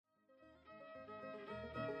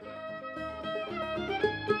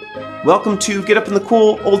Welcome to Get Up in the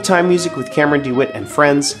Cool, old-time music with Cameron DeWitt and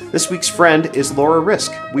friends. This week's friend is Laura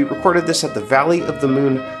Risk. We recorded this at the Valley of the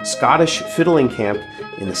Moon Scottish Fiddling Camp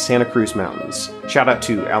in the Santa Cruz Mountains. Shout out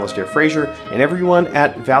to Alistair Fraser and everyone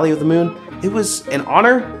at Valley of the Moon. It was an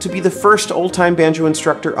honor to be the first old-time banjo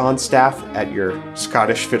instructor on staff at your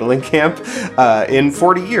Scottish Fiddling Camp in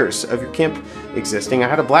 40 years of your camp existing. I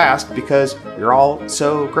had a blast because you're all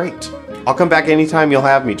so great. I'll come back anytime you'll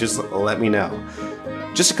have me, just let me know.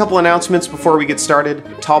 Just a couple announcements before we get started.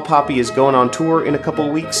 Tall Poppy is going on tour in a couple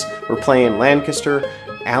of weeks. We're playing Lancaster,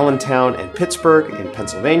 Allentown, and Pittsburgh in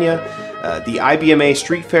Pennsylvania. The IBMA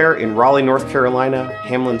Street Fair in Raleigh, North Carolina,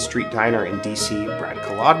 Hamlin Street Diner in D.C., Brad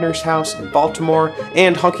Kolodner's house in Baltimore,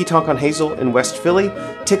 and Honky Tonk on Hazel in West Philly.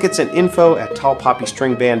 Tickets and info at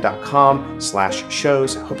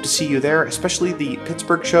tallpoppystringband.com/shows. Hope to see you there, especially the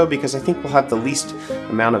Pittsburgh show, because I think we'll have the least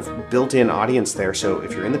amount of built-in audience there. So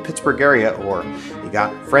if you're in the Pittsburgh area or you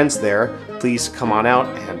got friends there, please come on out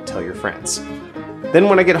and tell your friends. Then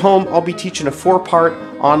when I get home, I'll be teaching a 4-part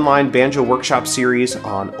online banjo workshop series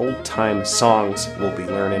on old-time songs. We'll be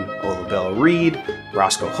learning Ola Belle Reed,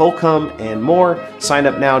 Roscoe Holcomb, and more. Sign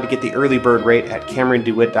up now to get the early bird rate at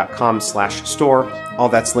CameronDeWitt.com/store. All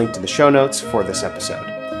that's linked in the show notes for this episode.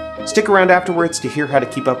 Stick around afterwards to hear how to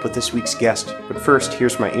keep up with this week's guest. But first,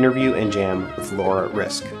 here's my interview and jam with Laura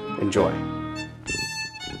Risk. Enjoy.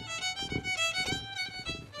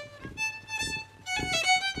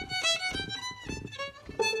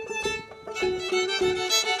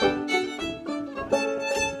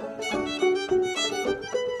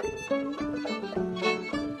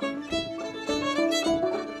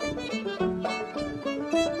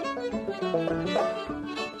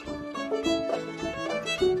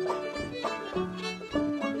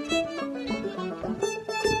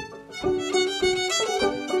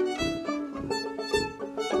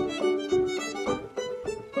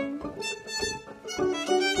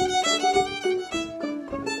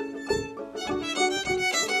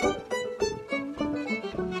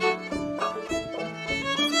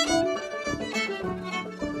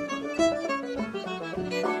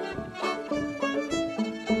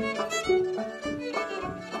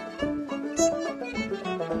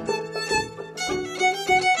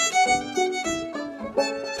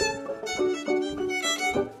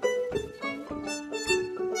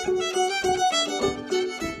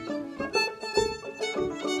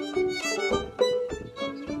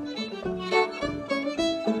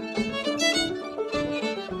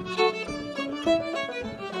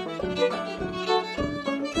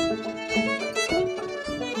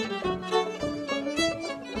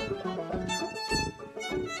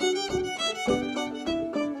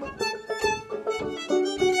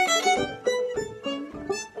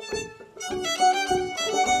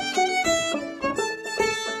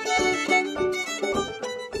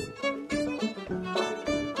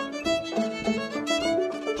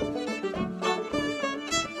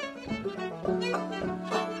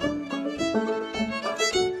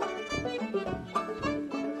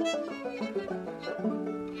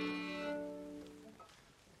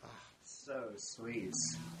 Sweet.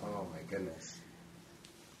 Oh my goodness.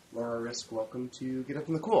 Laura Risk, welcome to Get Up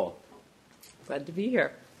in the Cool. Glad to be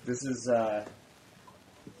here. This is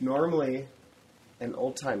normally an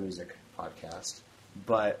old-time music podcast,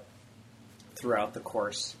 but throughout the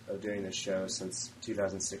course of doing this show since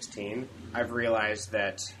 2016, I've realized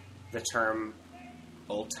that the term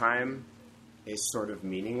old-time is sort of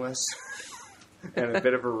meaningless and a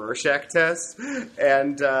bit of a Rorschach test.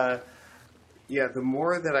 And the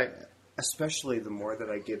more that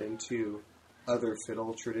I get into other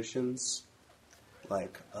fiddle traditions,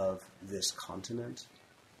 like of this continent,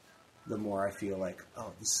 the more I feel like,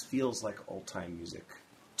 oh, this feels like old-time music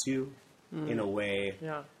too, in a way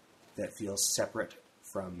that feels separate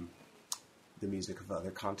from the music of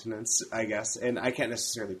other continents, I guess. And I can't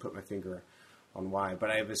necessarily put my finger on why,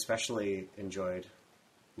 but I've especially enjoyed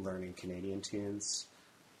learning Canadian tunes,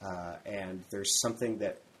 and there's something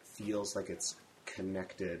that feels like it's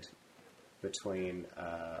connected between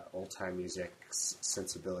old-time music's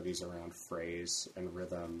sensibilities around phrase and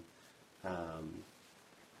rhythm,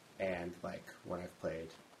 and like when I've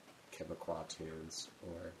played Québécois tunes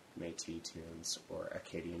or Métis tunes or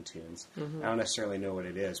Acadian tunes. I don't necessarily know what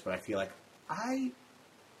it is, but I feel like I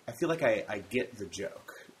get the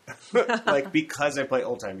joke, like because I play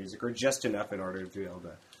old-time music, or just enough in order to be able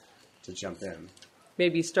to jump in.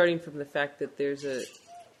 Maybe starting from the fact that there's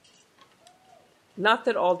not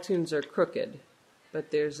that all tunes are crooked,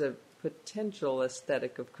 but there's a potential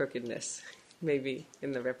aesthetic of crookedness, maybe,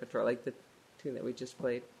 in the repertoire, like the tune that we just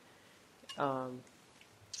played.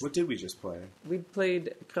 What did we just play? We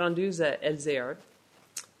played Grandusa Elzéard.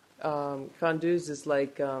 Condu's is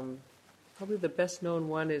like probably the best known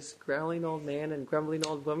one is Growling Old Man and Grumbling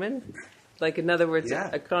Old Woman. Like, in other words, Yeah.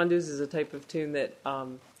 a Condu's is a type of tune that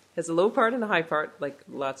has a low part and a high part, like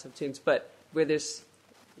lots of tunes, but where the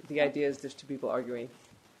idea is there's two people arguing.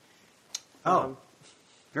 Oh,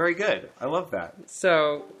 very good. I love that.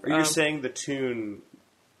 So, Are you saying the tune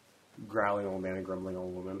Growling Old Man and Grumbling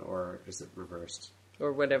Old Woman, or is it reversed?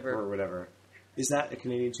 or whatever. Or whatever. Is that a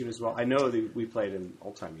Canadian tune as well? I know that we played in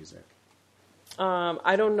old-time music.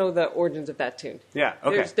 I don't know the origins of that tune. Yeah,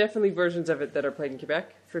 okay. There's definitely versions of it that are played in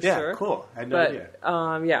Quebec, for Yeah, sure. cool. I had no idea.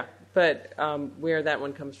 But where that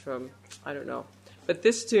one comes from, I don't know. But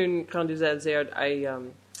this tune, Quand du Zerd, I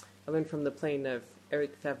learned from the playing of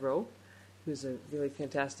Eric Favreau, who's a really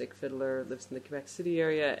fantastic fiddler, lives in the Quebec City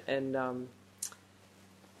area, and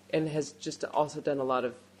has just also done a lot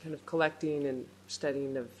of kind of collecting and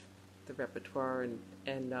studying of the repertoire,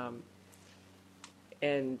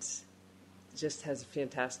 and just has a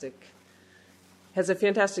fantastic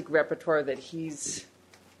repertoire that he's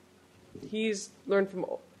learned from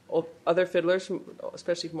other fiddlers,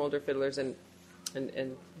 especially from older fiddlers, and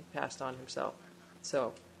passed on himself.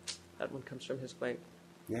 So that one comes from his playing.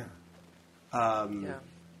 Yeah. Yeah.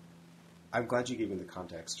 I'm glad you gave me the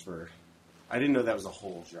context for... I didn't know that was a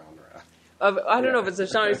whole genre. I don't know if it's a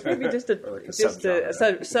genre. It's maybe just a Or like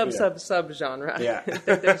a sub-genre. Yeah.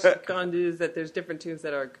 That there's Condus, that there's different tunes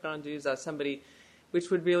that are Condus. Somebody, which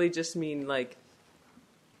would really just mean like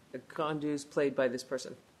a Condus played by this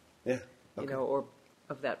person. Yeah. Okay. Or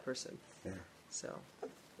of that person. Yeah. So.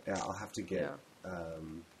 Yeah, I'll have to get... Yeah.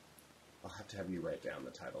 I'll have to have you write down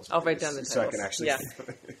the titles. I'll write down the titles. So I can actually... Yeah.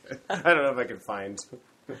 I don't know if I can find...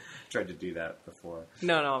 Tried to do that before.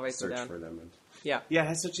 No, I'll write them Search down. for them. Yeah. Yeah, it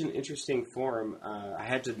has such an interesting form. I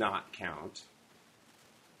had to not count.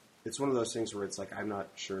 It's one of those things where it's like, I'm not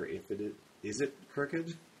sure if is it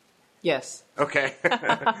crooked? Yes. Okay.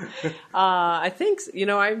 I think,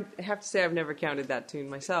 I have to say I've never counted that tune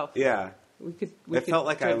myself. Yeah. We could felt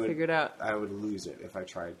like try to figure it out. I would lose it if I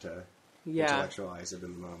tried to Yeah. intellectualize it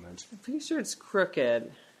in the moment. I'm pretty sure it's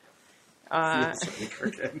crooked. It's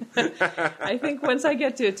crooked. I think once I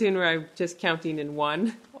get to a tune where I'm just counting in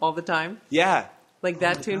one all the time, Yeah. like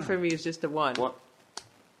that tune for me is just a one. What?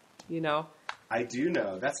 I do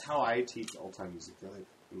know. That's how I teach old-time music. They're like,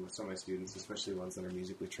 some of my students, especially ones that are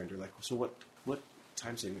musically trained, are like, so what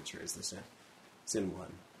time signature is this in? It's in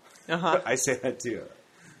one. Uh-huh. I say that too.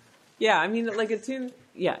 Yeah, I mean, like a tune,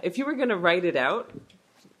 yeah, if you were going to write it out,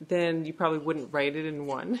 then you probably wouldn't write it in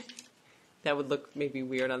one. That would look maybe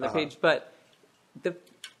weird on the page, but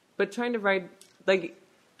trying to write, like,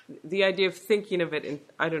 the idea of thinking of it in,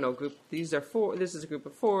 I don't know, these are four, this is a group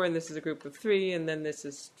of four, and this is a group of three, and then this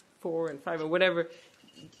is 4 and 5, or whatever,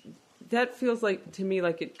 that feels like, to me,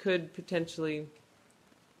 like it could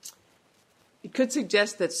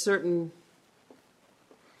suggest that certain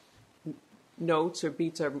notes or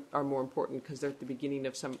beats are more important because they're at the beginning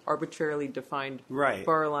of some arbitrarily defined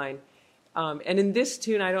bar line. And in this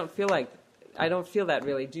tune, I don't feel that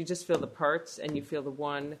really. You just feel the parts and you feel the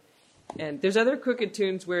one. And there's other crooked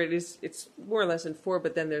tunes where it's more or less in 4,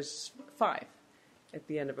 but then there's 5 at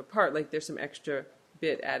the end of a part. Like there's some extra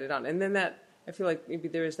bit added on. And then that, I feel like maybe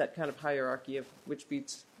there is that kind of hierarchy of which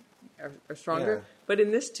beats are stronger. Yeah. But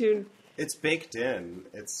in this tune... It's baked in.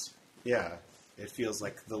 It feels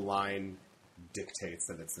like the line dictates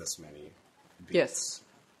that it's this many beats. Yes.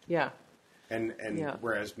 Yeah. And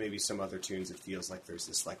whereas maybe some other tunes, it feels like there's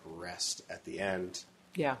this like rest at the end.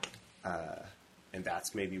 Yeah. And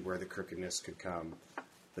that's maybe where the crookedness could come.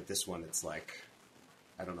 But this one, it's like,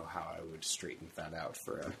 I don't know how I would straighten that out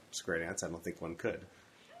for a square dance. I don't think one could.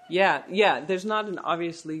 Yeah. There's not an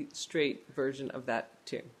obviously straight version of that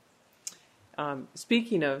tune.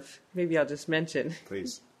 Speaking of, maybe I'll just mention.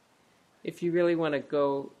 Please. If you really want to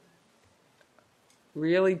go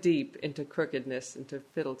really deep into crookedness, into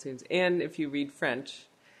fiddle tunes, and if you read French.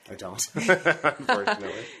 I don't,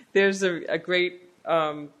 unfortunately. There's a great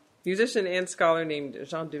musician and scholar named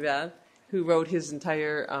Jean Duval who wrote his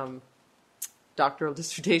entire doctoral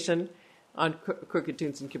dissertation on crooked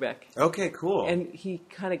tunes in Quebec. Okay, cool. And he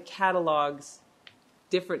kind of catalogs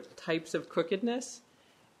different types of crookedness,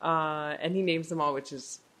 and he names them all, which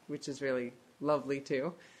is really lovely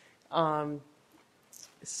too.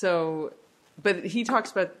 But he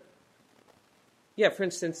talks about, for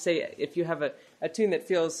instance, say if you have a tune that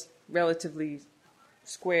feels relatively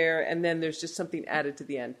square and then there's just something added to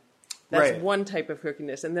the end. That's one type of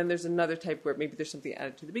crookedness. And then there's another type where maybe there's something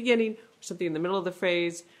added to the beginning, or something in the middle of the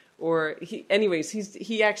phrase, or he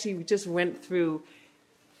actually just went through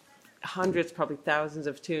hundreds, probably thousands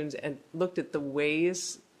of tunes and looked at the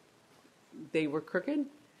ways they were crooked.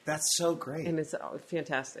 That's so great. And it's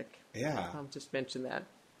fantastic. Yeah. I'll just mention that.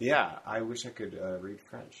 Yeah, I wish I could read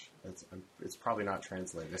French. It's probably not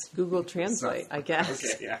translated. Google Translate, I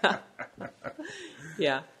guess. Okay, yeah.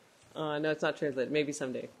 Yeah. No, it's not translated. Maybe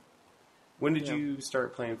someday. When did you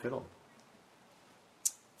start playing fiddle?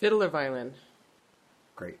 Fiddle or violin?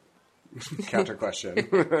 Great. Counter question.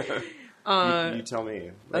 You tell me.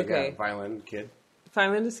 Okay. Violin kid?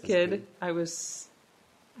 Violin as a kid. I was,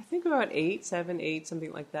 I think about 7, 8,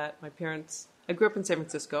 something like that. I grew up in San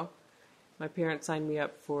Francisco. My parents signed me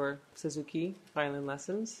up for Suzuki violin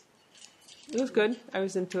lessons. It was good. I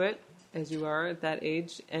was into it, as you are at that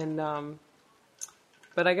age. And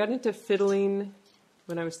but I got into fiddling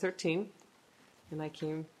when I was 13, and I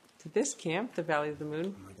came to this camp, the Valley of the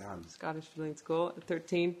Moon. Oh my God. Scottish Fiddling School at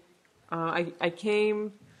 13. I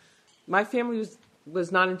came. My family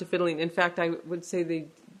was not into fiddling. In fact, I would say they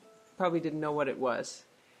probably didn't know what it was.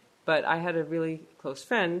 But I had a really close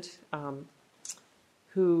friend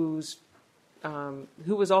who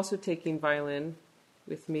was also taking violin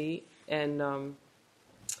with me, and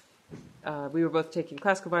we were both taking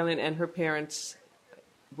classical violin, and her parents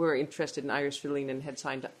were interested in Irish fiddling and had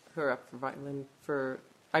signed her up for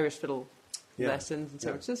Irish fiddle lessons in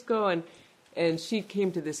San Francisco, and she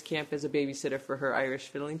came to this camp as a babysitter for her Irish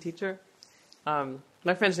fiddling teacher.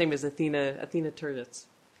 My friend's name is Athena Turgis.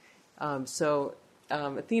 So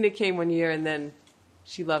Athena came one year, and then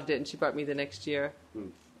she loved it, and she brought me the next year,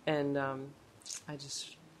 and I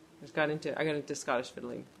got into Scottish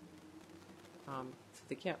fiddling for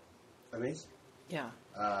the camp. Amazing. Yeah.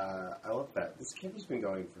 I love that. This camp has been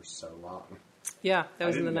going for so long. Yeah, that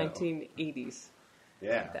was in the 1980s.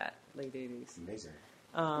 Yeah. Like that, late 80s. Amazing.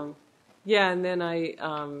 Yeah, and then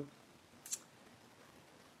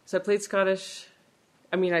so I played Scottish.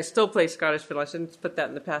 I mean, I still play Scottish fiddle. I shouldn't put that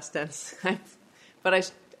in the past tense. But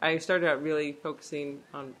I started out really focusing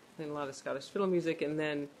on playing a lot of Scottish fiddle music, and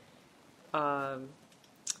then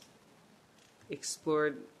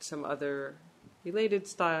explored some other related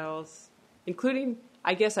styles, including,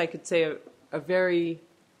 I guess I could say, a very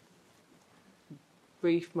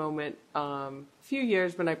brief moment, a few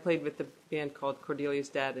years when I played with the band called Cordelia's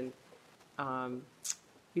Dad, and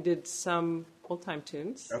we did some old-time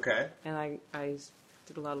tunes. Okay. And I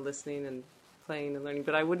did a lot of listening and playing and learning,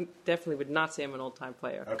 but I definitely would not say I'm an old-time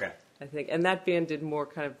player. Okay. I think, and that band did more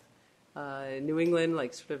kind of New England,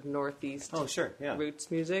 like sort of Northeast roots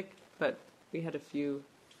music, but we had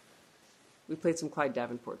we played some Clyde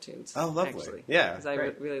Davenport tunes. Oh, lovely. Actually. Yeah, because I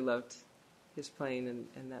really loved his playing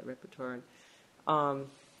and that repertoire.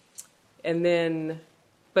 And then,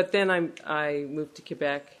 but then I moved to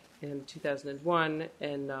Quebec in 2001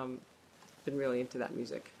 and been really into that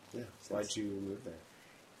music. Yeah. Why'd you move there?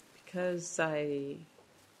 Because I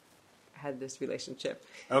had this relationship.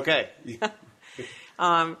 Okay.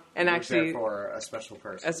 And actually, for a special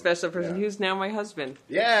person. Who's now my husband.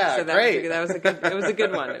 Yeah, so great. That was a good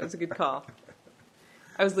one. It was a good call.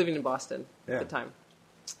 I was living in Boston at the time,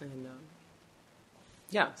 and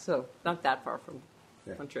so not that far from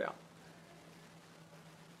Montreal.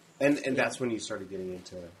 And that's when you started getting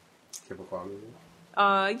into Québécois music?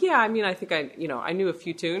 I mean, I think I knew a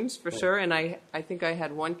few tunes for sure, and I think I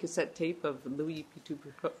had one cassette tape of Louis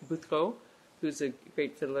Pitou-Boutreau, who's a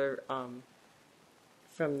great fiddler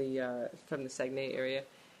from the Saguenay area.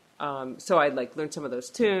 So I learned some of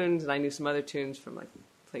those tunes, and I knew some other tunes from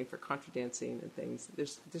playing for contra dancing and things.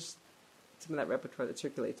 There's some of that repertoire that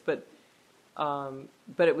circulates, but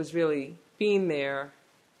it was really being there,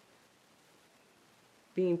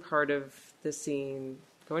 being part of the scene,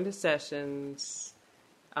 going to sessions,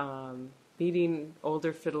 meeting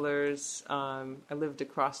older fiddlers. I lived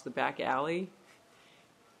across the back alley,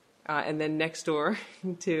 and then next door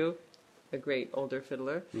to a great older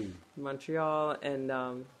fiddler in Montreal.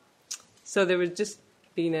 And so there was just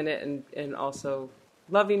being in it and also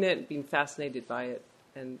loving it, being fascinated by it,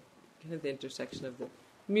 and kind of the intersection of the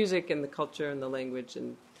music and the culture and the language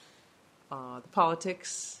and the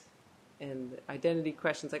politics and identity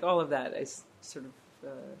questions, all of that is sort of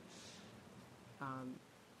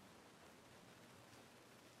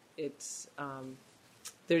it's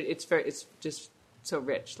just so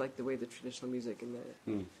rich, like the way the traditional music and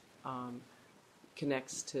the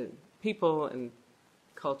connects to people and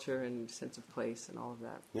culture and sense of place and all of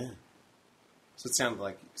that. Yeah. So it sounds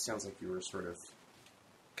like you were sort of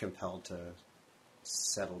compelled to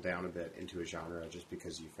settle down a bit into a genre just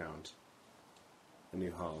because you found a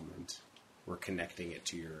new home and were connecting it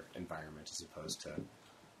to your environment as opposed to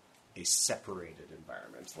a separated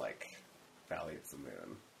environment like Valley of the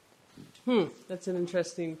Moon. That's an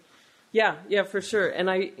interesting... Yeah, for sure. And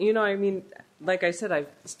like I said, I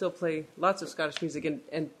still play lots of Scottish music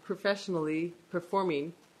and professionally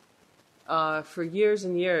performing for years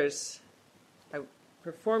and years. I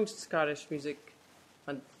performed Scottish music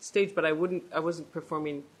on stage, but I wasn't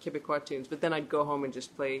performing Québécois tunes. But then I'd go home and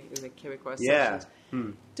just play in the Québécois sessions.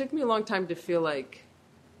 It took me a long time to feel like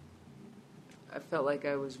I felt like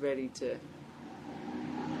I was ready to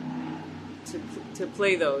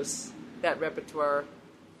play that repertoire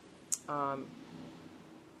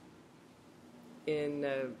in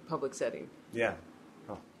a public setting. Yeah.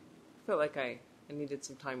 Oh. I felt like I needed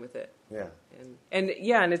some time with it. Yeah. And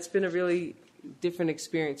it's been a really different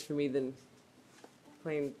experience for me than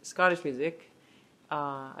playing Scottish music.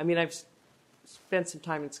 I mean, I've spent some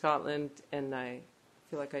time in Scotland, and I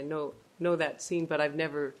feel like I know that scene, but I've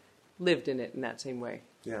never lived in it in that same way.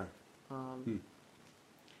 Yeah.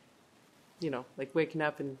 You know, like waking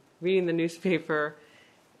up and reading the newspaper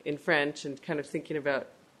in French and kind of thinking about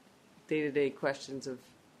day-to-day questions of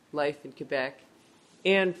life in Quebec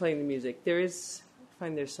and playing the music. I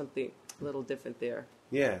find there's something a little different there.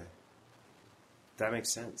 Yeah. That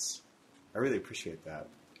makes sense. I really appreciate that.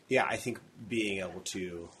 Yeah, I think being able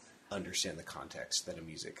to understand the context that a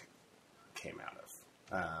music came out of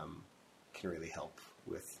can really help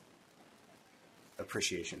with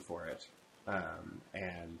appreciation for it,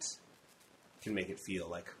 and can make it feel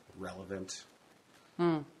like relevant.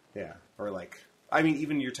 Yeah, or like, I mean,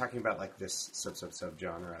 even you're talking about like this sub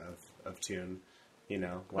genre of tune, you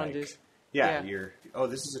know, like Plunges. yeah,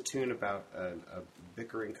 this is a tune about a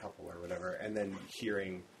bickering couple or whatever, and then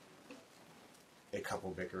hearing a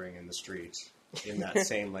couple bickering in the street in that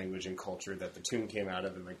same language and culture that the tune came out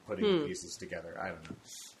of, and like putting the pieces together. I don't know.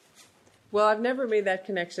 Well, I've never made that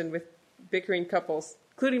connection with bickering couples,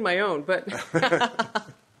 including my own, but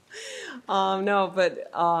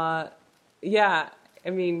yeah, I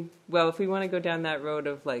mean, well, if we want to go down that road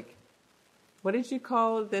of like, what did you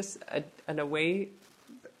call this? An away?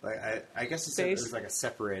 Like I guess space? it's like a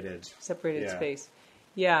separated Space.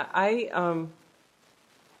 Yeah, wow,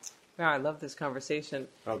 I love this conversation.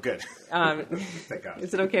 Oh, good. Thank God.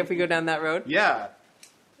 Is it okay if we go down that road? Yeah.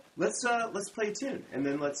 Let's play a tune, and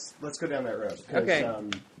then let's go down that road. Okay.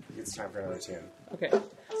 It's time for another tune. Okay.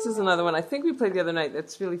 This is another one I think we played the other night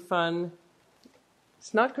that's really fun.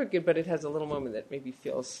 It's not crooked, but it has a little moment that maybe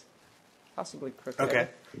feels possibly crooked. Okay.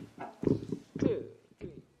 2, 3,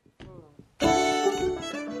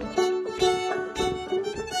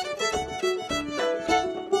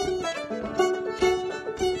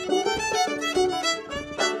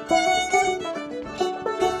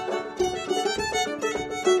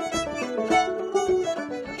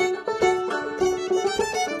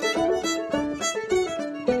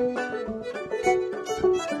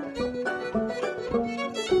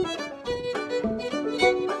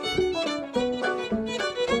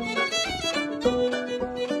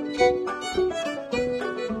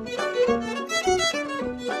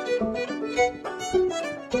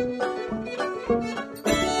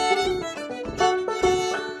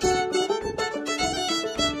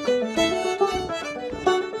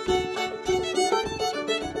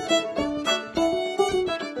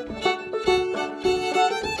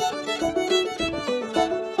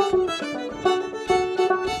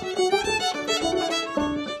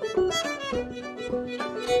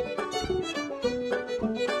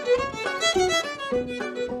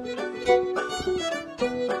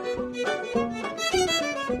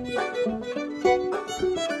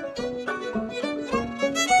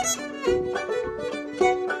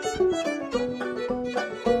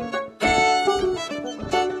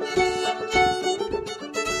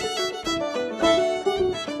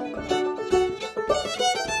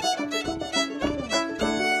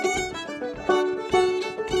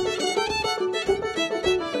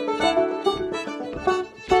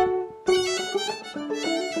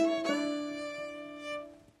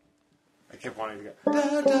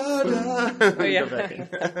 Oh,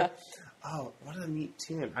 yeah. Oh, what a neat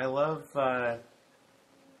tune. I love, I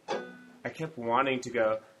kept wanting to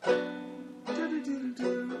go,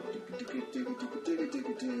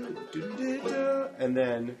 and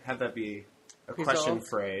then have that be a question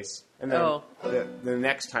phrase. And then the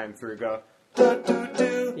next time through go,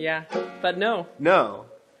 Yeah, but no. No.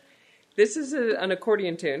 This is an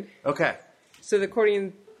accordion tune. Okay. So the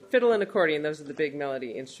accordion, fiddle and accordion, those are the big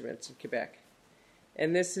melody instruments in Quebec.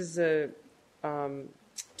 And this is a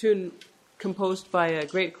tune composed by a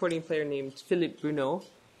great accordion player named Philippe Bruneau.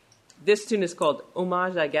 This tune is called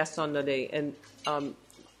Hommage à Gaston Naudet. And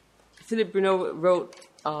Philippe Bruneau wrote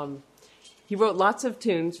lots of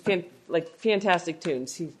tunes, fantastic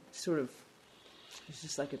tunes. He sort of is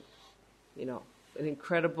just like an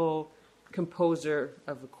incredible composer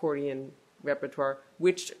of accordion repertoire,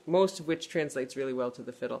 most of which translates really well to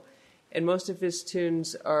the fiddle. And most of his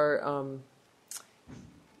tunes are,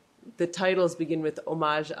 the titles begin with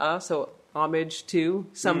hommage à, so homage to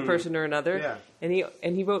some person or another. Yeah.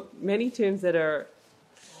 And he wrote many tunes that are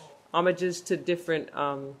homages to different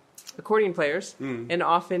accordion players, and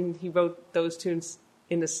often he wrote those tunes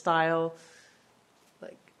in a style,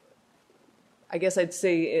 like, I guess I'd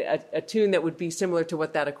say a tune that would be similar to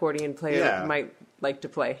what that accordion player might like to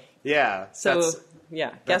play. Yeah. So,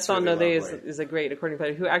 Gaston really Naudet is a great accordion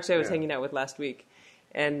player who actually I was hanging out with last week,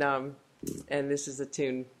 and this is a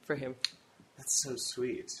tune for him. That's so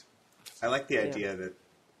sweet. I like the idea that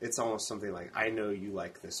it's almost something like, I know you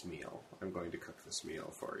like this meal. I'm going to cook this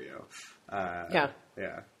meal for you.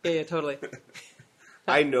 Yeah, totally.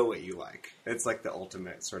 I know what you like. It's like the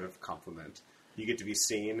ultimate sort of compliment. You get to be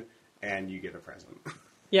seen, and you get a present.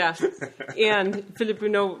 Yeah, and Philippe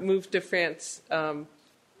Bruneau moved to France, and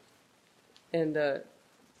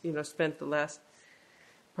spent the last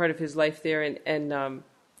part of his life there, and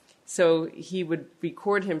so he would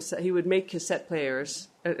record himself. He would make cassette players,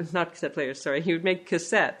 not cassette players. Sorry, he would make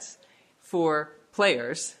cassettes for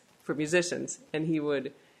players, for musicians, and he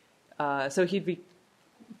would. So he'd be,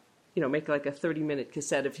 make like a 30-minute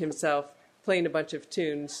cassette of himself playing a bunch of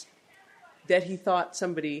tunes that he thought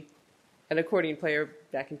somebody, an accordion player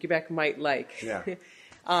back in Quebec, might like. Yeah.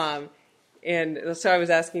 And so I was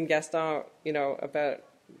asking Gaston, about,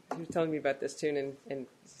 he was telling me about this tune, and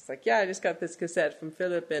he's like, yeah, I just got this cassette from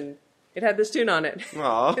Philip, and it had this tune on it.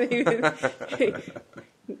 Aww.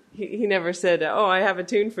 he never said, oh, I have a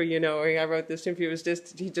tune for you, or I wrote this tune for you. It was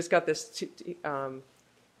just, he just got this,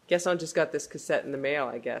 Gaston just got this cassette in the mail,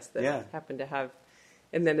 I guess, that happened to have,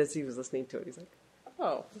 and then as he was listening to it, he's like,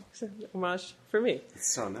 oh, it's an homage for me.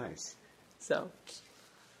 It's so nice. So,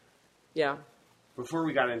 yeah. Before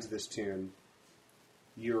we got into this tune,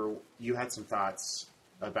 you had some thoughts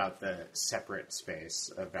about the separate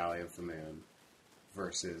space of Valley of the Moon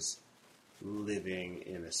versus living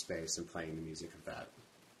in a space and playing the music of that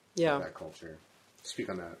culture. Speak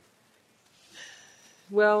on that.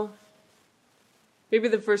 Well, maybe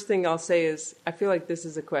the first thing I'll say is I feel like this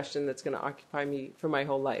is a question that's going to occupy me for my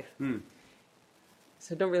whole life.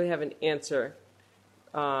 So I don't really have an answer.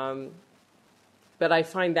 But I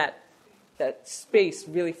find that space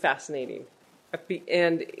really fascinating.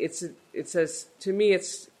 And to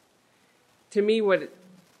me what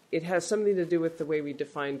it has something to do with the way we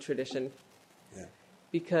define tradition. Yeah.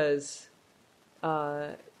 Because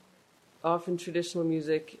often traditional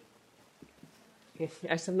music,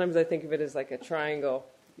 sometimes I think of it as like a triangle,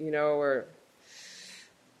 or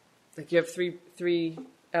like you have three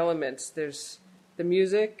elements. There's the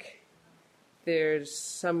music, there's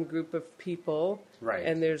some group of people, right,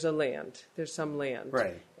 and there's a land. There's some land.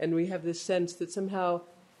 Right. And we have this sense that somehow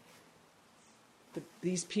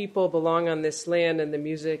these people belong on this land, and the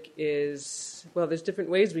music is, well, there's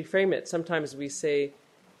different ways we frame it. Sometimes we say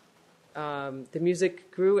the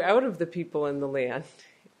music grew out of the people in the land,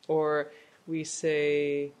 or we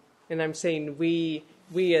say, and I'm saying we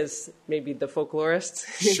as maybe the folklorists,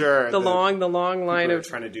 sure, the long line of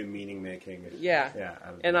trying to do meaning making.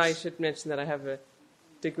 And I should mention that I have a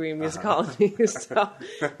degree in musicology, so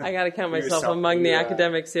I got to count myself among the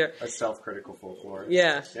academics here. A self-critical folklore.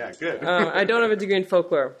 Yeah, good. I don't have a degree in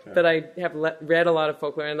folklore, but I have read a lot of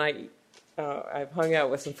folklore, and I've hung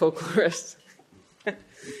out with some folklorists.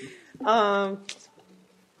 So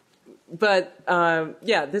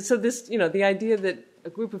this, the idea that a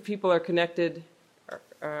group of people are connected,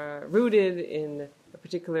 rooted in a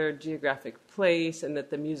particular geographic place, and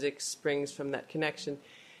that the music springs from that connection,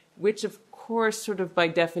 which of course, sort of by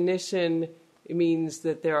definition, it means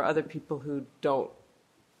that there are other people who don't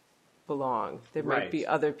belong. There might be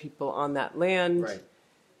other people on that land. Right.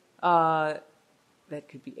 That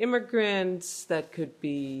could be immigrants, that could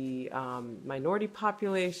be minority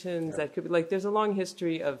populations, that could be, there's a long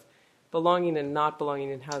history of belonging and not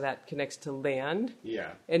belonging and how that connects to land.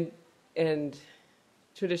 Yeah. And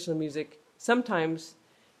traditional music sometimes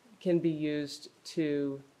can be used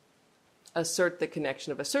to assert the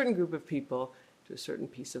connection of a certain group of people to a certain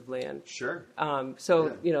piece of land. Sure.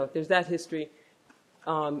 There's that history.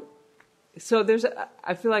 I feel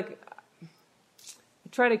like I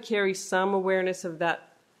try to carry some awareness of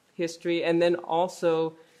that history, and then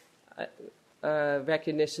also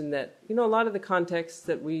recognition that, a lot of the contexts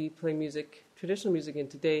that we play music, traditional music in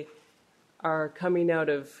today, are coming out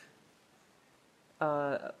of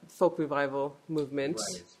folk revival movements.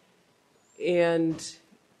 Right. And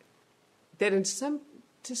that in some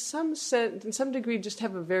degree just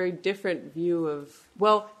have a very different view of,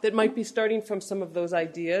 that might be starting from some of those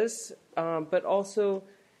ideas, but also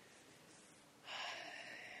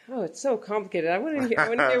Oh, it's so complicated. I want to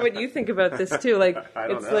hear what you think about this too. Like,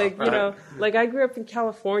 it's know. Like, like I grew up in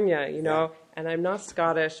California, and I'm not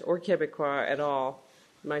Scottish or Québécois at all.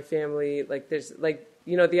 My family, like, there's like,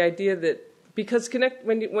 the idea that, because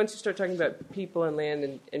once you start talking about people and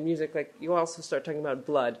land and music, like, you also start talking about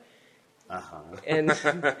blood. Uh-huh. And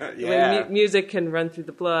when music can run through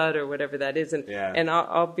the blood or whatever that is. And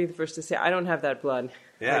I'll be the first to say, I don't have that blood.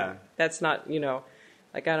 Yeah. Like, that's not,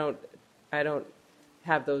 like, I don't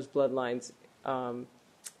have those bloodlines. And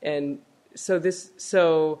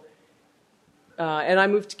I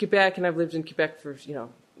moved to Quebec, and I've lived in Quebec for,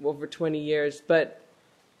 over 20 years, but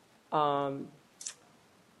I'm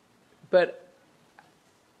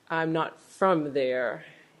not from there.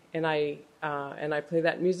 And I play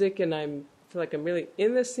that music, and I feel like I'm really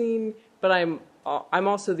in the scene, but I'm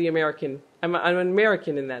also the American. I'm an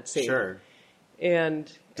American in that scene. Sure.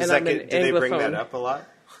 And do I'm an Anglophone. Do they bring that up a lot?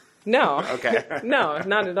 No. Okay. No,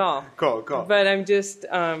 not at all. Cool. But I'm just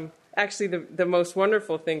actually the most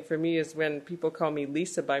wonderful thing for me is when people call me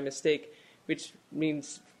Lisa by mistake, which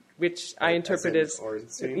I interpret as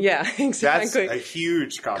yeah, exactly. That's a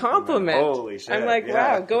huge compliment. Holy shit! I'm like,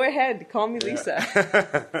 wow, go ahead, call me Lisa.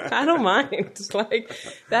 I don't mind. It's like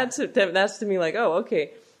that's to me like, oh,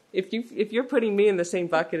 okay. If you're putting me in the same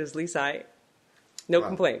bucket as Lisa, no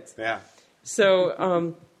complaints. Yeah.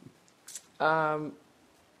 So,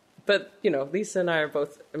 but Lisa and I are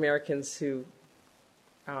both Americans who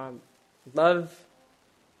love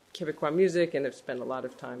Québécois music and have spent a lot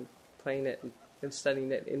of time playing it and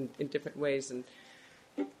studying it in different ways, and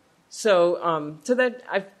so that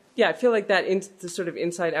I feel like that the sort of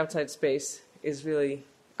inside outside space is really,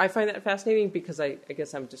 I find that fascinating because I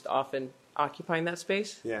guess I'm just often occupying that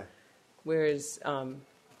space. Yeah. Whereas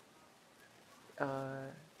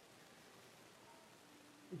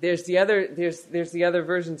there's the other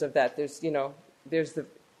versions of that. There's the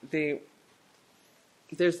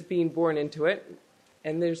being born into it.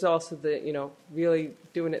 And there's also the, really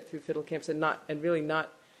doing it through fiddle camps and really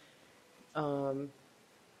not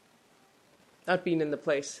being in the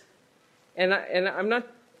place. And I'm not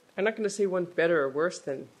going to say one's better or worse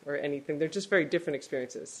than or anything. They're just very different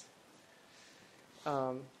experiences.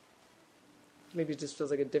 Maybe it just feels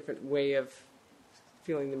like a different way of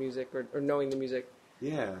feeling the music or knowing the music.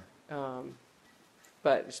 Yeah.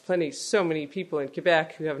 But there's so many people in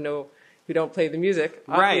Quebec who don't play the music,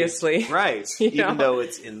 obviously. Right. Even though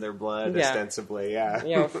it's in their blood, ostensibly,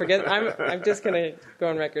 yeah. Forget. I'm just gonna go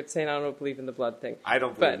on record saying I don't believe in the blood thing. I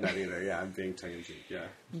don't believe in that either. Yeah, I'm being tongue in cheek. Yeah.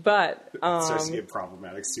 But it starts to get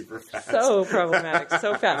problematic super fast. So problematic,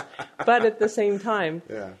 so fast. But at the same time,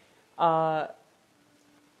 I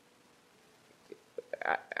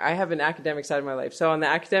have an academic side of my life. So on the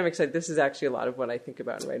academic side, this is actually a lot of what I think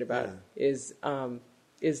about and write about. Is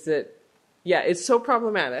that it's so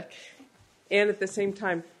problematic. And at the same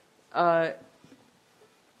time, I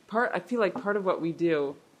feel like part of what we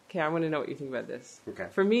do. Okay, I want to know what you think about this. Okay.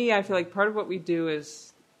 For me, I feel like part of what we do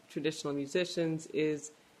as traditional musicians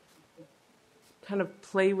is kind of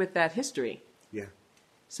play with that history. Yeah.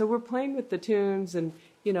 So we're playing with the tunes, and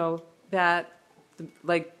that, the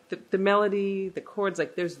melody, the chords.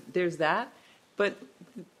 Like there's that, but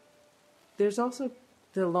there's also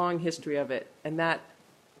the long history of it, and that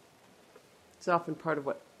is often part of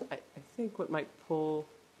what I think what might pull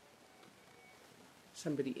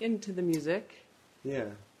somebody into the music. Yeah.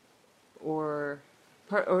 And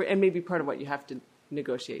maybe part of what you have to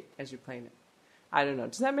negotiate as you're playing it. I don't know.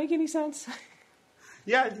 Does that make any sense?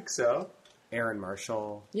 Yeah, I think so. Aaron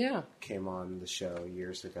Marshall came on the show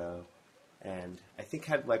years ago, and I think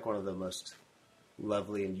had like one of the most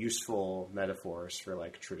lovely and useful metaphors for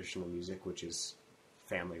like traditional music, which is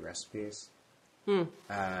family recipes.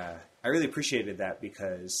 I really appreciated that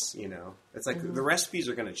because, it's like the recipes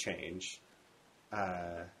are going to change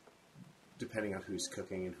depending on who's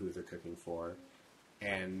cooking and who they're cooking for.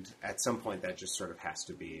 And at some point that just sort of has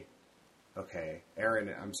to be, okay,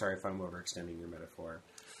 Aaron, I'm sorry if I'm overextending your metaphor.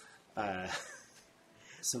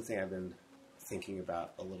 Something I've been thinking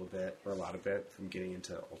about a little bit or a lot of it from getting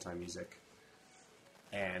into old-time music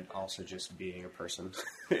and also just being a person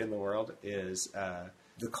in the world is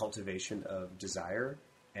the cultivation of desire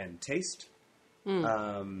and taste.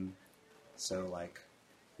 So like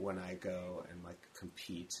when I go and like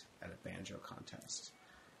compete at a banjo contest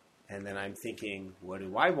and then I'm thinking, what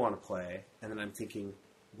do I want to play? And then I'm thinking,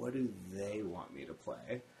 what do they want me to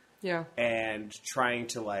play? Yeah. And trying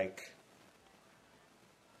to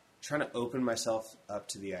open myself up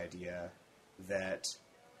to the idea that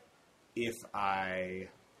if I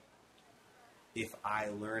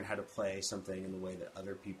learn how to play something in the way that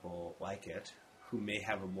other people like it, who may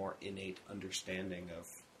have a more innate understanding of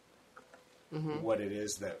what it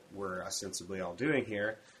is that we're ostensibly all doing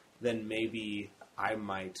here, then maybe I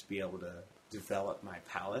might be able to develop my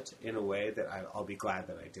palette in a way that I'll be glad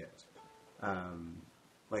that I did.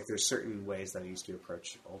 Like there's certain ways that I used to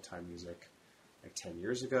approach old time music like 10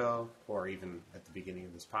 years ago, or even at the beginning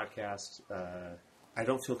of this podcast. I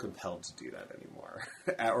don't feel compelled to do that anymore,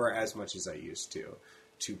 or as much as I used to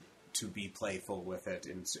be playful with it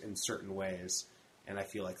in certain ways. And I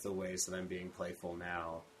feel like the ways that I'm being playful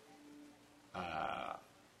now are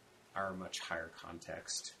a much higher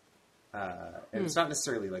context. And it's not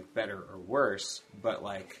necessarily like better or worse, but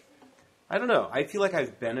like, I don't know. I feel like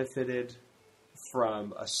I've benefited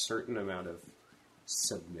from a certain amount of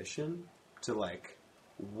submission to like,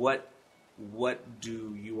 what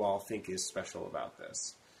do you all think is special about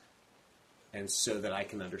this? And so that I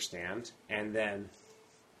can understand, and then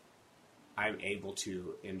I'm able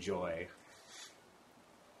to enjoy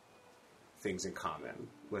things in common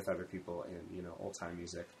with other people in, you know, old time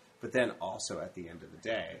music. But then also at the end of the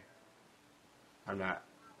day, I'm not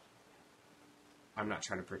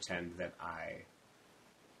trying to pretend that I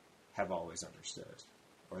have always understood,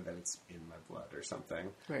 or that it's in my blood or something,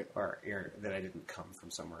 right? Or that I didn't come from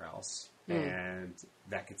somewhere else, and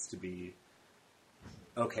that gets to be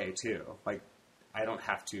okay too. Like, I don't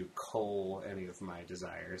have to cull any of my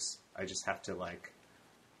desires. I just have to like,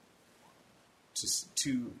 just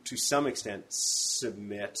to some extent,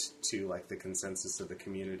 submit to like the consensus of the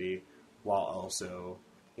community, while also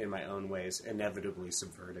in my own ways inevitably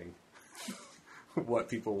subverting what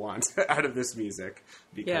people want out of this music,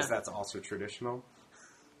 because that's also traditional,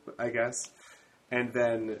 I guess. And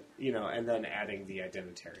then, you know, and then adding the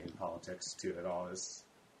identitarian politics to it all is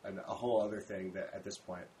a whole other thing that at this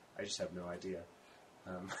point I just have no idea.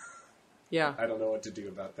 I don't know what to do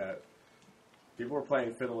about that. People were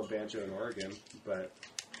playing fiddle and banjo in Oregon, but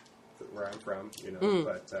where I'm from, you know,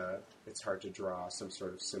 but it's hard to draw some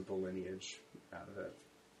sort of simple lineage out of it.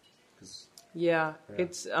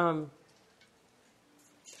 It's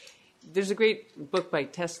there's a great book by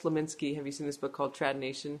Tess Leminski. Have you seen this book called Trad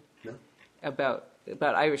Nation? No. About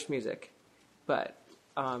Irish music, but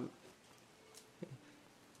I'm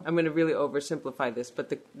going to really oversimplify this.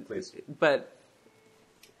 Please. But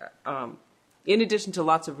in addition to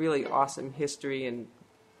lots of really awesome history and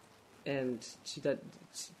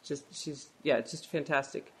she's just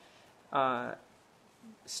fantastic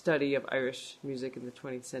study of Irish music in the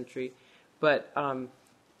 20th century, but.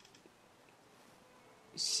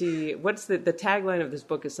 What's the tagline of this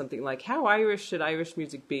book is something like, how Irish should Irish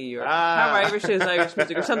music be, or how Irish is Irish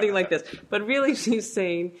music, or something like this. But really she's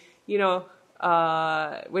saying, you know,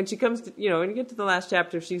 when she comes to, you know, when you get to the last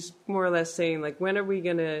chapter, she's more or less saying, like, when are we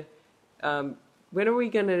going to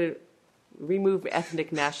remove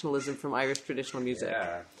ethnic nationalism from Irish traditional music?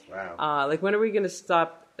 Yeah, wow. Like, when are we going to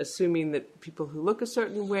stop assuming that people who look a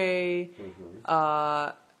certain way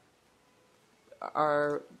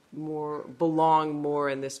belong more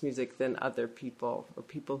in this music than other people, or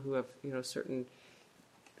people who have, you know, certain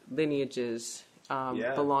lineages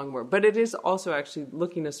belong more. But it is also actually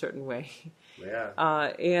looking a certain way.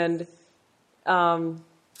 Yeah. And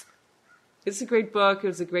it's a great book.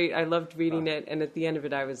 I loved reading it. And at the end of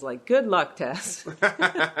it, I was like, good luck, Tess.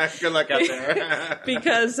 Good luck out there.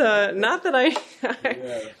 Because not that I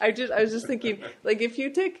was just thinking, like, if you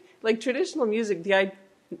take like traditional music,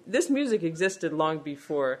 this music existed long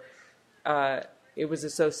before it was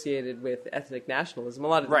associated with ethnic nationalism. A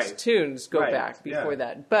lot of these tunes go back before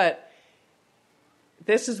that. But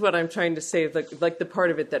this is what I'm trying to say, like the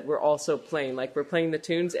part of it that we're also playing. Like, we're playing the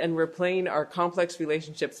tunes, and we're playing our complex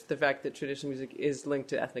relationships with the fact that traditional music is linked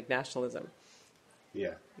to ethnic nationalism.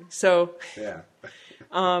 Yeah. So, yeah.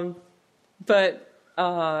 But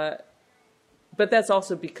that's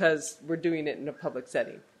also because we're doing it in a public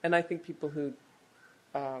setting. And I think people who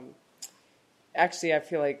actually, I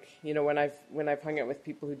feel like, you know, when I've hung out with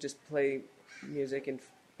people who just play music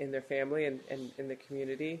in their family and in the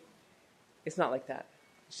community, it's not like that.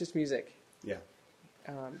 It's just music. Yeah.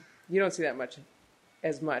 You don't see that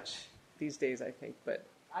as much these days, I think. But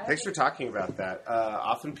thanks for talking about that.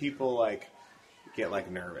 Often people like get like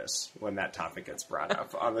nervous when that topic gets brought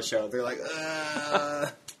up on the show. They're like,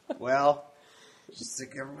 well, just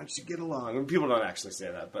think everyone should get along. And people don't actually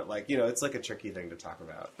say that, but like, you know, it's like a tricky thing to talk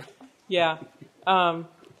about. Yeah.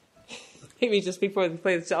 Maybe just before we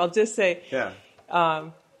play this, I'll just say,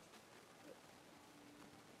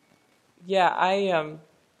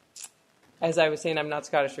 as I was saying, I'm not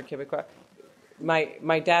Scottish or Québécois.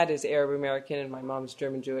 My dad is Arab American and my mom's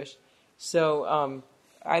German Jewish. So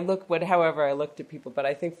however I look to people, but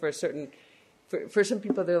I think for some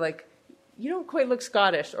people, they're like, you don't quite look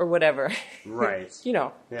Scottish or whatever. Right.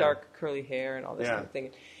 Dark curly hair and all this kind of thing.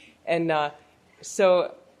 And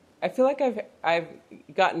so I feel like I've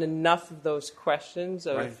gotten enough of those questions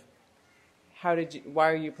of why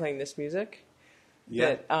are you playing this music?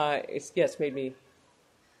 Yeah. That it's made me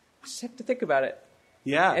just have to think about it.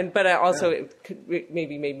 Yeah. But I also it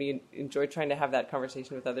maybe made me enjoy trying to have that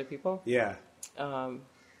conversation with other people. Yeah.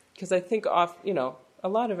 Because I think a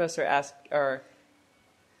lot of us are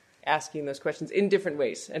asking those questions in different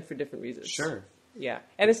ways and for different reasons. Sure. Yeah.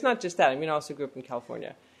 And it's not just that. I mean, I also grew up in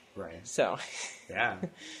California. Right. So. Yeah.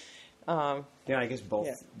 I guess both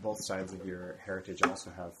sides of your heritage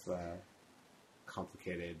also have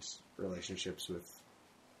complicated relationships with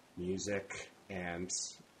music and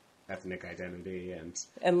ethnic identity and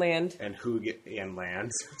land and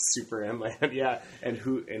land, super and land, and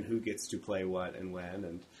who gets to play what and when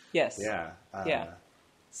and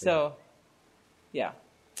So,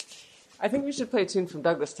 I think we should play a tune from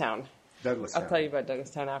Douglastown. Douglastown. I'll tell you about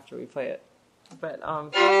Douglastown after we play it. But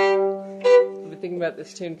I've been thinking about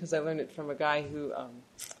this tune because I learned it from a guy who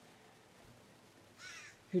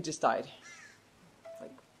just died,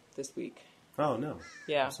 like this week. Oh no!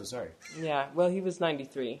 Yeah, I'm so sorry. Yeah, well, he was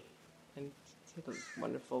 93, and he had a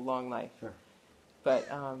wonderful long life. Sure. But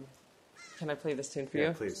can I play this tune for you?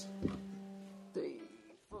 Yeah, please. 3,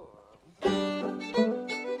 4.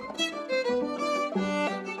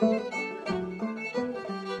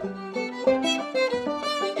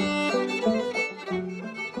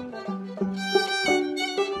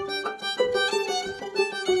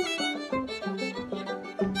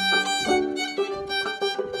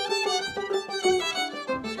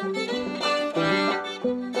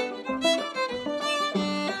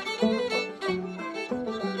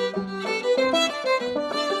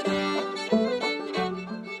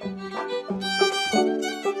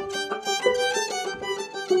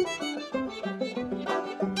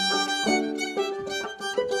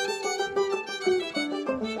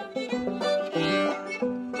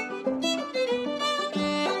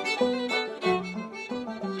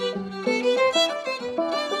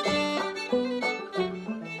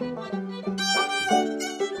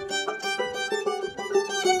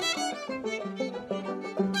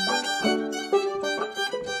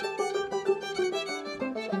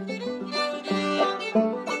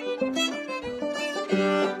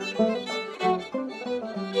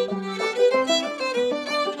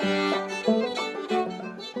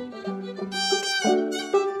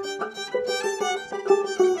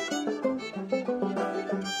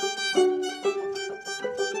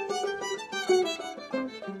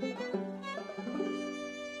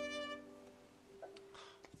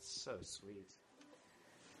 So sweet.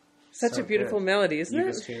 Such a beautiful melody, isn't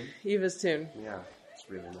Eva's it? tune? Eva's tune. Yeah, it's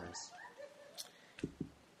really nice.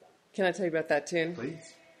 Can I tell you about that tune?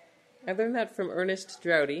 Please. I learned that from Ernest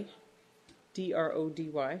Drody,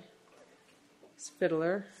 Drody. He's a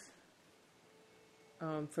fiddler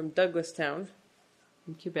from Douglastown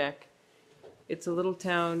in Quebec. It's a little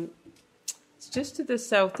town. It's just to the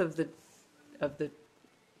south of the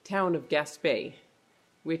town of Gaspé,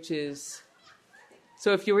 which is.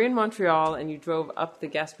 So if you were in Montreal and you drove up the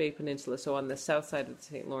Gaspé Peninsula, so on the south side of the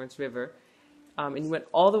St. Lawrence River, and you went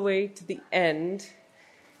all the way to the end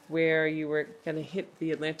where you were going to hit the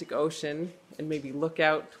Atlantic Ocean and maybe look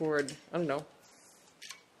out toward, I don't know,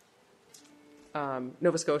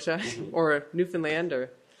 Nova Scotia or Newfoundland or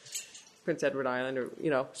Prince Edward Island or,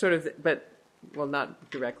 sort of, but, well, not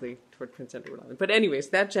directly toward Prince Edward Island. But anyways,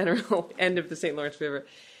 that general end of the St. Lawrence River,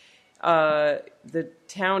 the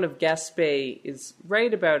town of Gaspé is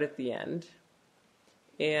right about at the end,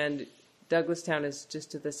 and Douglastown is just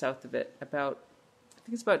to the south of it, I think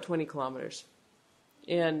it's about 20 kilometers.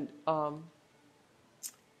 And I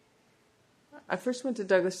first went to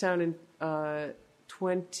Douglastown in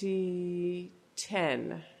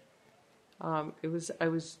 2010. I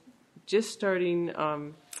was just starting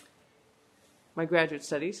my graduate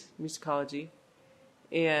studies, musicology,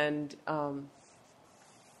 and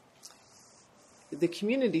the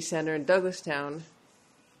community center in Douglastown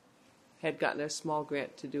had gotten a small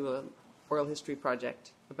grant to do an oral history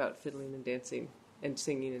project about fiddling and dancing and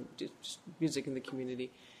singing and just music in the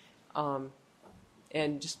community. And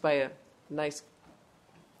just by a nice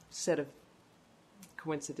set of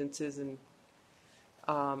coincidences, and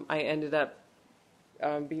I ended up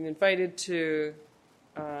being invited to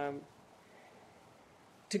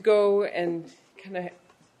go and kind of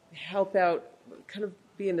help out, kind of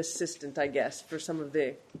be an assistant, I guess, for some of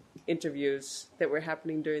the interviews that were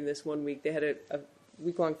happening during this 1 week. They had a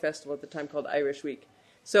week-long festival at the time called Irish Week.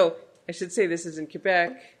 So I should say this is in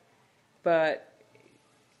Quebec,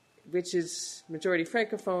 which is majority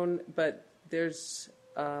Francophone, but there's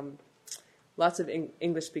lots of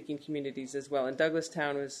English-speaking communities as well. And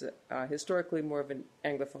Douglastown was historically more of an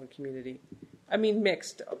Anglophone community. I mean,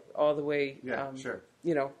 mixed all the way. Yeah, sure.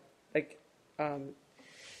 You know, like a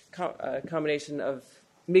combination of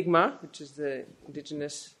Mi'kmaq, which is the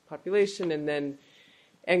indigenous population, and then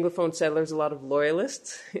Anglophone settlers, a lot of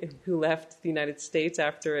loyalists who left the United States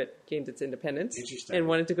after it gained its independence and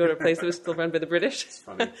wanted to go to a place that was still run by the British. It's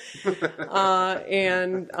funny.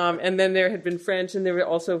 And then there had been French, and there were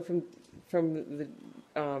also from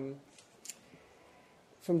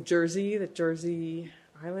Jersey, the Jersey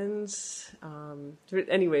Islands.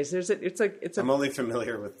 Anyways, I'm only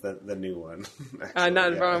familiar with the new one.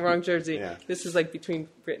 Actually, wrong Jersey. Yeah. This is like between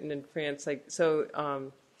Britain and France.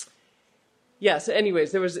 Yeah. So,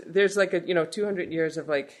 anyways, there's like 200 years of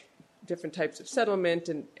like different types of settlement,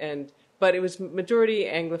 but it was majority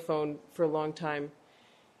Anglophone for a long time,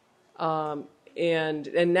 and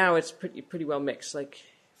now it's pretty well mixed, like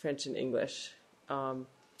French and English. And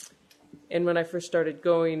when I first started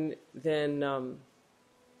going, then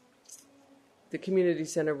the community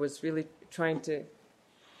center was really trying to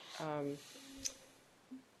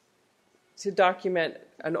document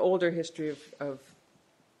an older history of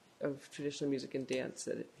traditional music and dance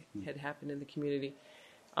that had happened in the community.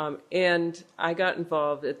 And I got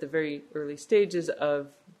involved at the very early stages of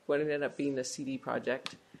what ended up being a CD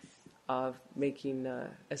project of making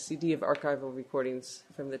a CD of archival recordings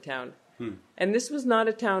from the town. And this was not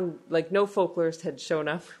a town, like no folklorist had shown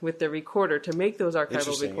up with their recorder to make those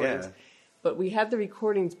archival recordings. Yeah. But we had the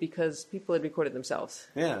recordings because people had recorded themselves.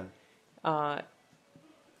 Yeah.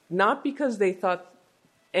 Not because they thought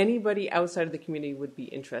anybody outside of the community would be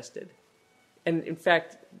interested. And in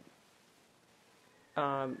fact,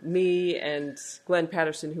 me and Glenn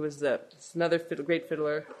Patterson, who was another great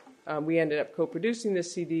fiddler, we ended up co-producing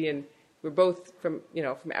this CD, and we're both from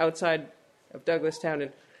outside of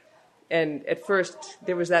Douglastown, and at first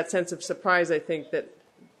there was that sense of surprise, I think, that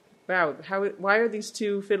wow, why are these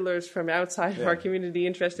two fiddlers from outside of our community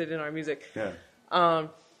interested in our music? Yeah.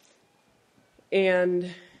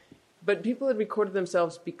 But people had recorded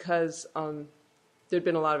themselves because there'd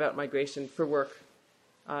been a lot of out-migration for work,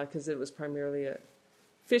 because it was primarily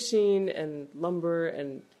fishing and lumber,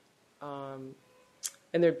 and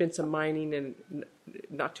there'd been some mining and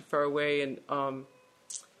not too far away,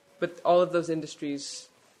 but all of those industries,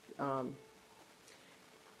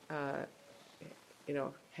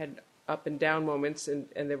 had up and down moments, and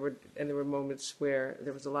there were moments where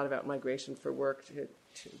there was a lot of out-migration for work to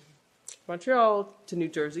Montreal, to New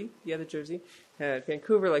Jersey, the other Jersey,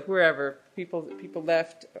 Vancouver, like wherever. People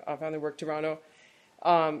left, found their work. Toronto,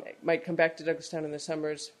 might come back to Douglastown in the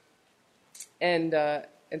summers, and so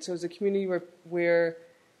it was a community where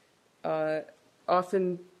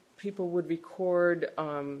often people would record.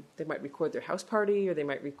 They might record their house party, or they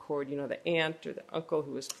might record, the aunt or the uncle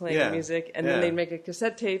who was playing music, and then they'd make a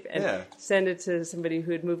cassette tape and send it to somebody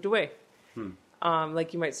who had moved away.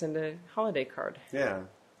 Like you might send a holiday card. Yeah.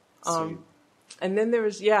 And then there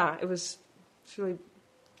was, it was really,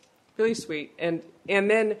 really sweet. And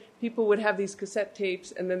then people would have these cassette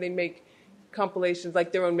tapes, and then they make compilations,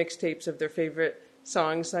 like their own mixtapes of their favorite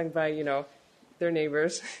songs sung by, their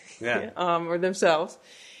neighbors or themselves.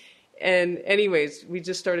 And anyways, we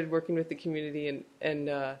just started working with the community and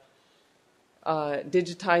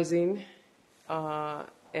digitizing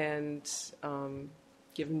and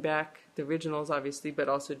giving back the originals, obviously, but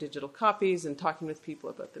also digital copies, and talking with people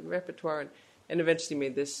about the repertoire, and eventually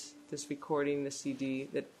made this recording, this CD,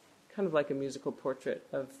 that kind of like a musical portrait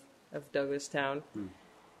of Douglastown.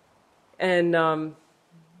 And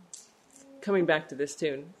coming back to this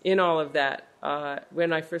tune, in all of that,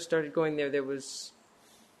 when I first started going there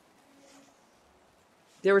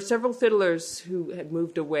were several fiddlers who had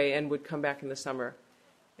moved away and would come back in the summer,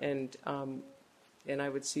 and I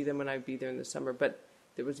would see them when I'd be there in the summer. But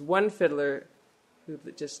there was one fiddler who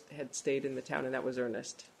just had stayed in the town, and that was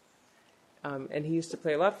Ernest. And he used to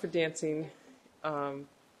play a lot for dancing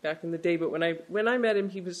back in the day. But when I met him,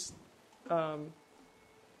 he wasn't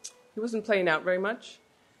playing out very much,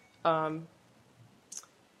 but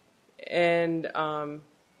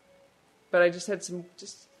I just had some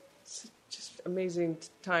just amazing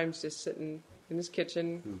times just sitting in his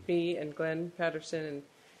kitchen, me and Glenn Patterson, and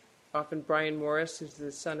often Brian Morris, who's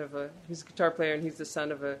the son of he's a guitar player, and he's the son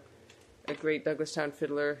of a great Douglastown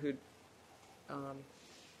fiddler who's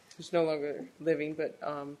no longer living, but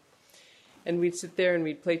and we'd sit there and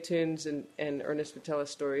we'd play tunes, and Ernest would tell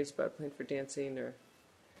us stories about playing for dancing or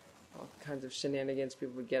all kinds of shenanigans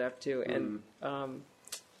people would get up to. And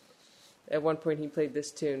at one point he played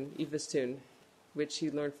this tune, Eva's tune, which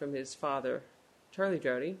he learned from his father, Charlie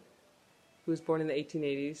Drowdy, who was born in the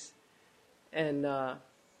 1880s. And the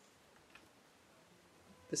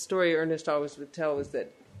story Ernest always would tell was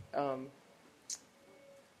that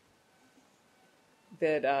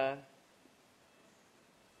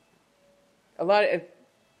a lot of,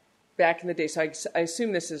 back in the day, so I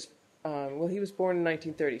assume this is, well, he was born in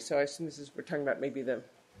 1930, so I assume we're talking about maybe the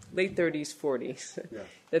late 30s, 40s, yeah.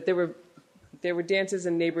 That there were dances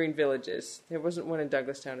in neighboring villages. There wasn't one in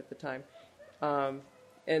Douglastown at the time.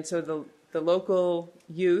 And so the local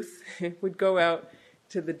youth would go out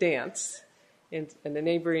to the dance in the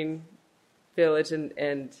neighboring village, and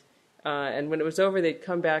when it was over, they'd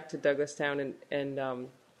come back to Douglastown and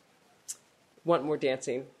want more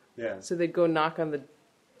dancing. Yeah. So they'd go knock on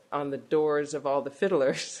the doors of all the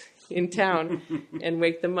fiddlers in town and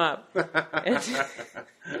wake them up. And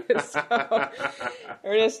so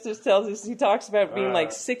Ernest just tells us, he talks about being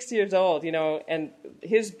like 6 years old, and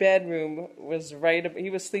his bedroom was he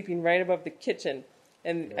was sleeping right above the kitchen.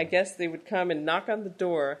 And I guess they would come and knock on the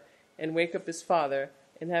door and wake up his father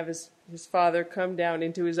and have his father come down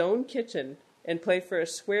into his own kitchen and play for a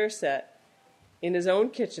square set in his own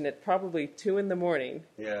kitchen at probably 2 a.m.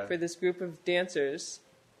 For this group of dancers.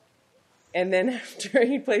 And then after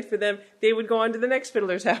he played for them, they would go on to the next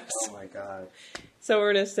fiddler's house. Oh, my God. So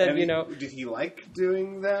Ernest said, Did he like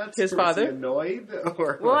doing that? His father? Was he annoyed?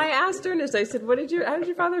 Or? Well, I asked Ernest, I said, how did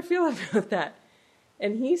your father feel about that?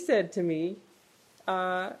 And he said to me,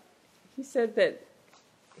 he said that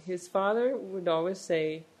his father would always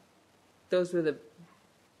say, those were the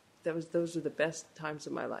best times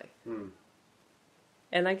of my life.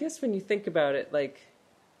 And I guess when you think about it, like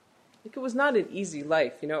it was not an easy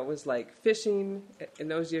life. It was like fishing. In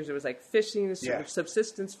those years, it was like fishing,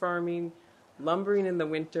 subsistence farming, lumbering in the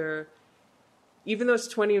winter. Even though it's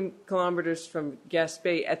 20 kilometers from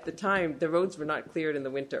Gaspé, at the time, the roads were not cleared in the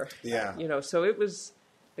winter. Yeah. So it was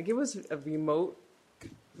a remote,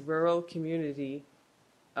 rural community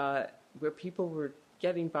where people were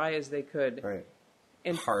getting by as they could. Right.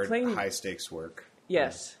 And hard, high-stakes work.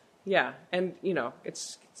 Yes. Yeah. And,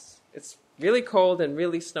 it's really cold and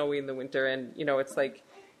really snowy in the winter, and it's like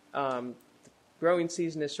the growing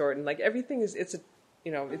season is short, and like everything is it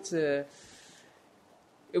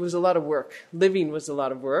was a lot of work. Living was a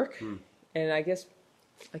lot of work, and I guess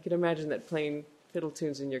I could imagine that playing fiddle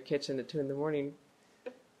tunes in your kitchen at 2 a.m.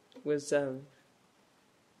 was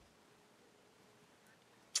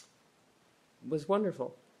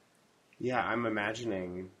wonderful. Yeah, I'm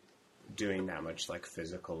imagining doing that much like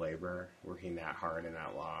physical labor, working that hard and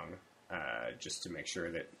that long. Just to make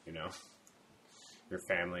sure that, your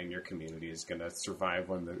family and your community is going to survive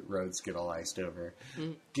when the roads get all iced over.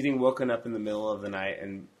 Mm. Getting woken up in the middle of the night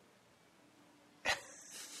and,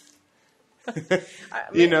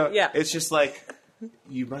 it's just like,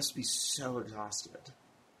 you must be so exhausted,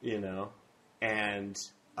 and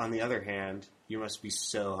on the other hand, you must be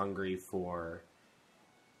so hungry for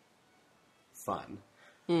fun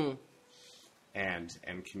and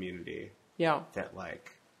community. Yeah. That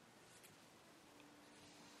like,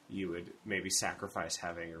 you would maybe sacrifice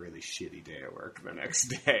having a really shitty day at work the next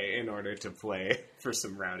day in order to play for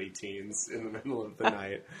some rowdy teens in the middle of the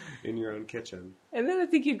night in your own kitchen. And then I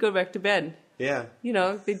think you'd go back to bed. Yeah.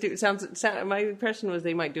 They do. My impression was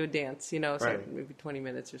they might do a dance, so right. Maybe 20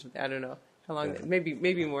 minutes or something. I don't know how long. Yeah.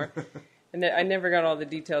 Maybe more. And I never got all the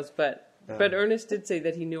details, but Ernest did say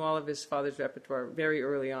that he knew all of his father's repertoire very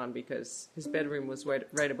early on because his bedroom was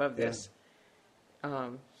right above this.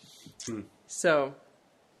 So.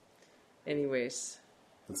 Anyways,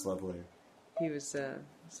 that's lovely. He was a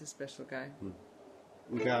special guy.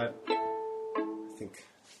 We got, I think,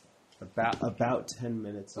 about 10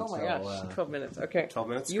 minutes. Oh my gosh, 12 minutes. Okay, 12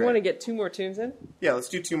 minutes. You want to get 2 more tunes in? Yeah, let's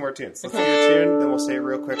do 2 more tunes. Let's do a tune, then we'll say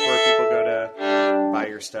real quick where people go to buy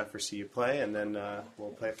your stuff or see you play, and then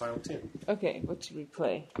we'll play a final tune. Okay, what should we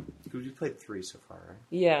play? We played 3 so far, right?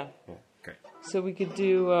 Yeah. Okay. So we could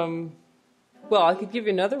do. Well, I could give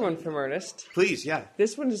you another one from Ernest. Please, yeah.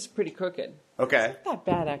 This one is pretty crooked. Okay. It's not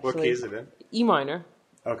that bad, actually. What key is it in? E minor.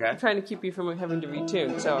 Okay. I'm trying to keep you from having to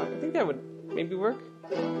retune, so I think that would maybe work.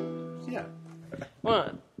 Yeah.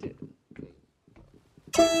 1, 2.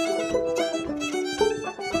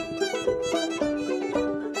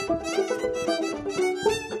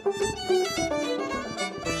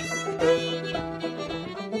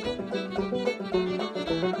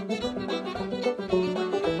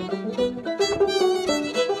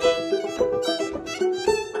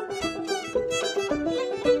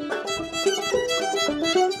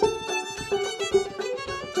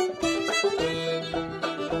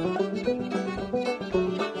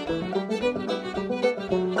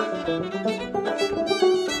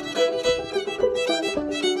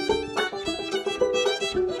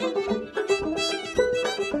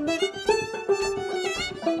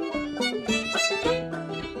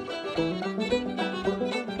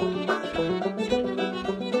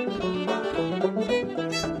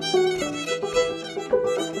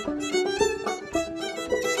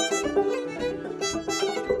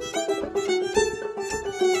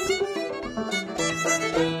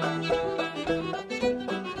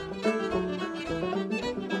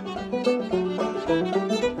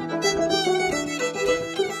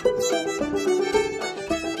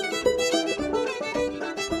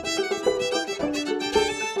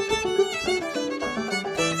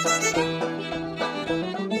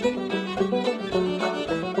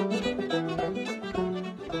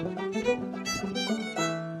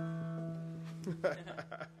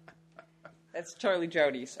 That's Charlie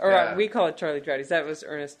Jowdy's. Or we call it Charlie Jowdy's. That was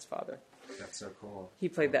Ernest's father. That's so cool. He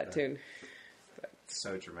played that tune. It's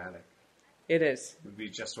so dramatic. It is. It would be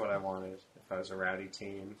just what I wanted if I was a rowdy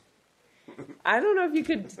teen. I don't know if you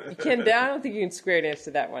could. I don't think you can square dance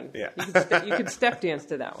to that one. Yeah. You could step dance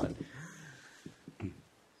to that one.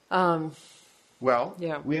 Well,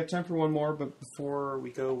 yeah. We have time for one more, but before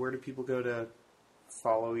we go, where do people go to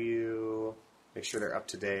follow you? Make sure they're up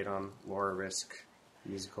to date on Laura Risk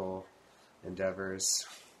musical endeavors.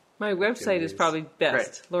 My website is probably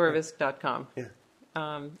best, right. lauravisk.com. Yeah.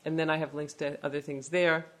 And then I have links to other things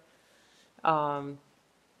there.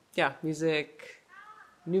 Music,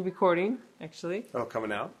 new recording, actually. Oh,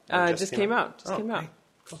 coming out? Just came out. Just came out. Great.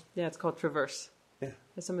 Cool. Yeah, it's called Traverse. Yeah.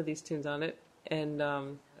 There's some of these tunes on it. And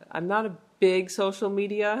I'm not a big social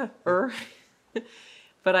media-er,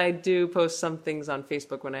 but I do post some things on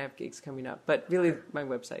Facebook when I have gigs coming up. But really, my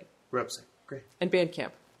website. Website. Great. And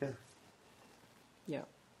Bandcamp. Yeah. Yeah.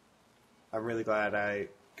 I'm really glad I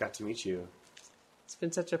got to meet you. It's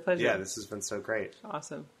been such a pleasure. Yeah, this has been so great.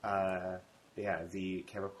 Awesome. The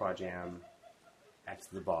Québécois Jam at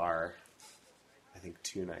the bar, I think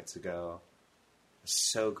 2 nights ago,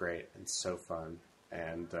 was so great and so fun.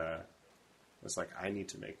 And I was like, I need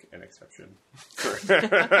to make an exception for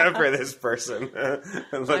this person.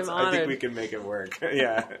 I think we can make it work.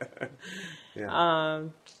 Yeah. Yeah.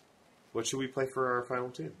 What should we play for our final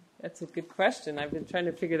tune? That's a good question. I've been trying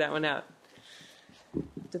to figure that one out.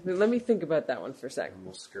 Let me think about that one for a second. And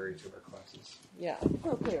we'll scurry to our classes. Yeah.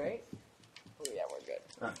 Okay, right? Oh, yeah, we're good.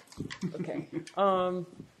 Okay.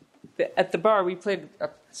 At the bar, we played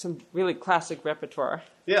some really classic repertoire.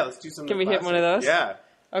 Yeah, let's do some. Can we hit one of those? Yeah.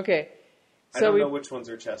 Okay. So I don't know which ones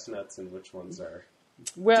are chestnuts and which ones are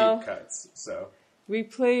deep cuts. So we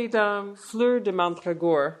played Fleur de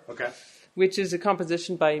Mandragore. Okay. Which is a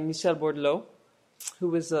composition by Michel Bordelot, who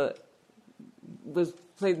was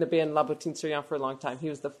played in the band La Bottine Suryan for a long time.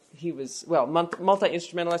 He was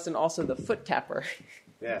multi-instrumentalist and also the foot tapper.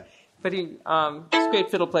 Yeah. But he was a great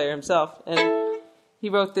fiddle player himself, and he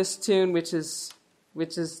wrote this tune, which has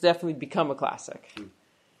definitely become a classic.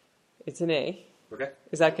 It's an A. Okay.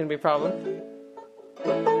 Is that going to be a problem?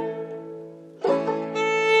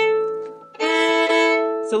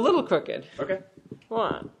 It's a little crooked. Okay.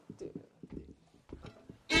 1, 2.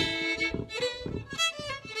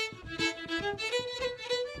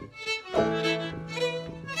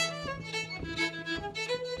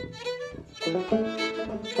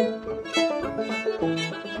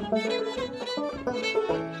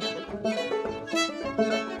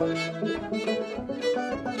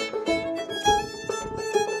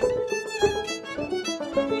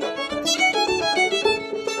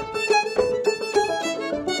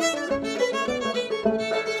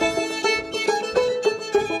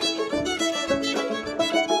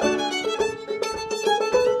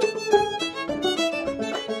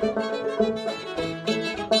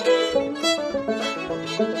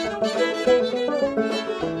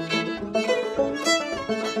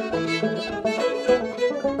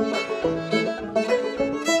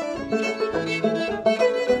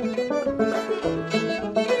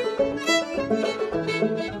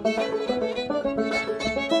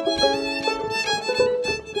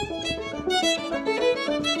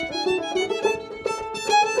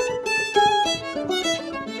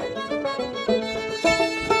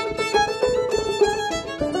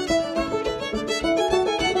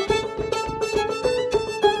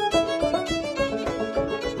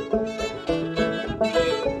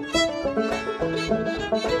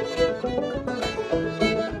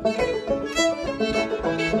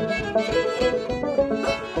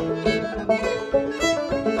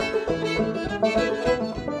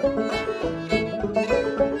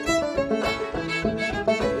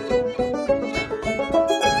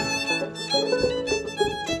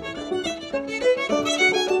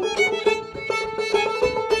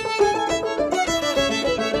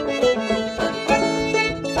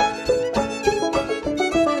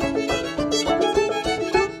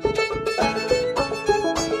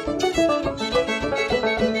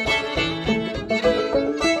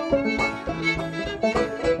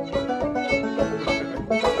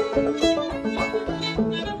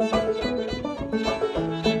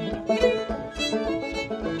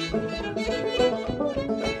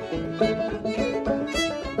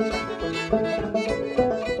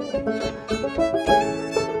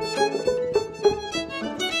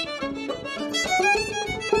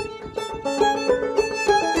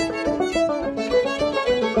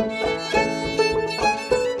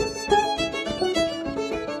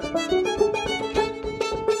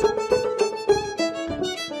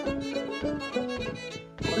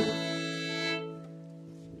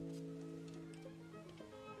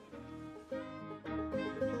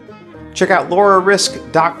 Check out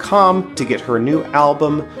laurarisk.com to get her new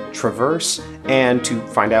album, Traverse, and to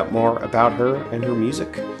find out more about her and her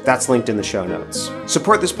music. That's linked in the show notes.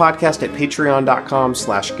 Support this podcast at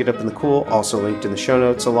patreon.com/getupinthecool, also linked in the show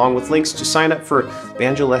notes, along with links to sign up for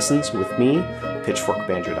banjo lessons with me,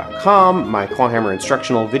 pitchforkbanjo.com, my clawhammer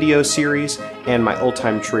instructional video series, and my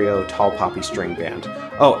old-time trio, Tall Poppy String Band.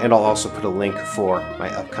 Oh, and I'll also put a link for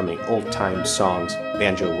my upcoming Old Time Songs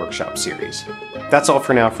Banjo Workshop series. That's all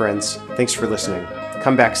for now, friends. Thanks for listening.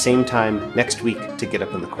 Come back same time next week to Get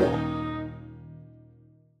Up in the Cool.